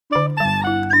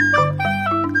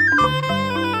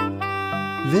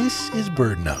This is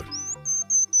BirdNote.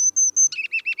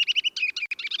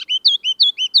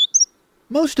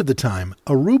 Most of the time,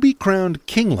 a ruby-crowned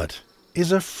kinglet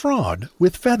is a fraud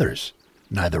with feathers,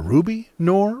 neither ruby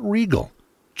nor regal.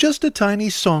 Just a tiny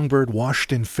songbird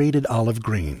washed in faded olive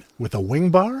green, with a wing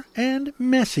bar and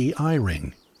messy eye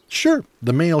ring. Sure,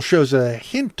 the male shows a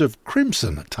hint of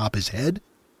crimson atop his head,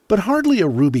 but hardly a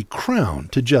ruby crown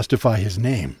to justify his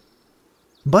name.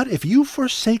 But if you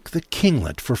forsake the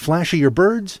kinglet for flashier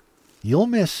birds, you'll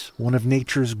miss one of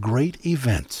nature's great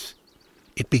events.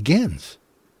 It begins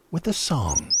with a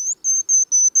song.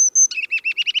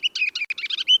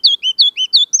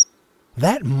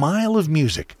 That mile of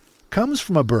music comes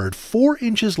from a bird 4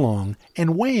 inches long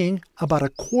and weighing about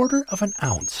 1/4 of an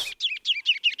ounce.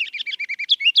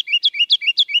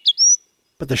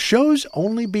 But the show's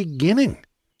only beginning.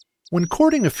 When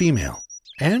courting a female,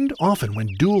 and often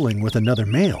when dueling with another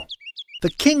male, the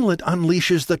kinglet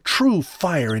unleashes the true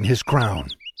fire in his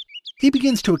crown. He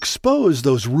begins to expose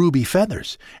those ruby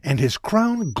feathers, and his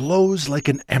crown glows like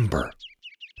an ember.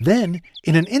 Then,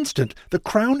 in an instant, the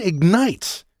crown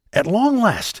ignites. At long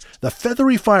last, the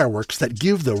feathery fireworks that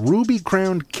give the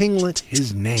ruby-crowned kinglet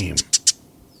his name.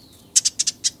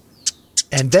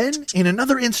 And then, in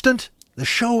another instant, the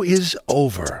show is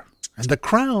over, and the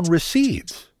crown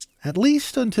recedes, at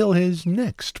least until his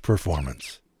next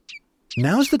performance.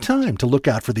 Now's the time to look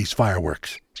out for these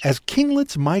fireworks, as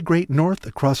kinglets migrate north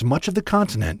across much of the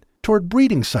continent toward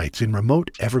breeding sites in remote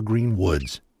evergreen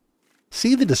woods.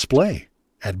 See the display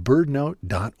at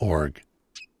birdnote.org.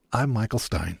 I'm Michael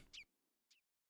Stein.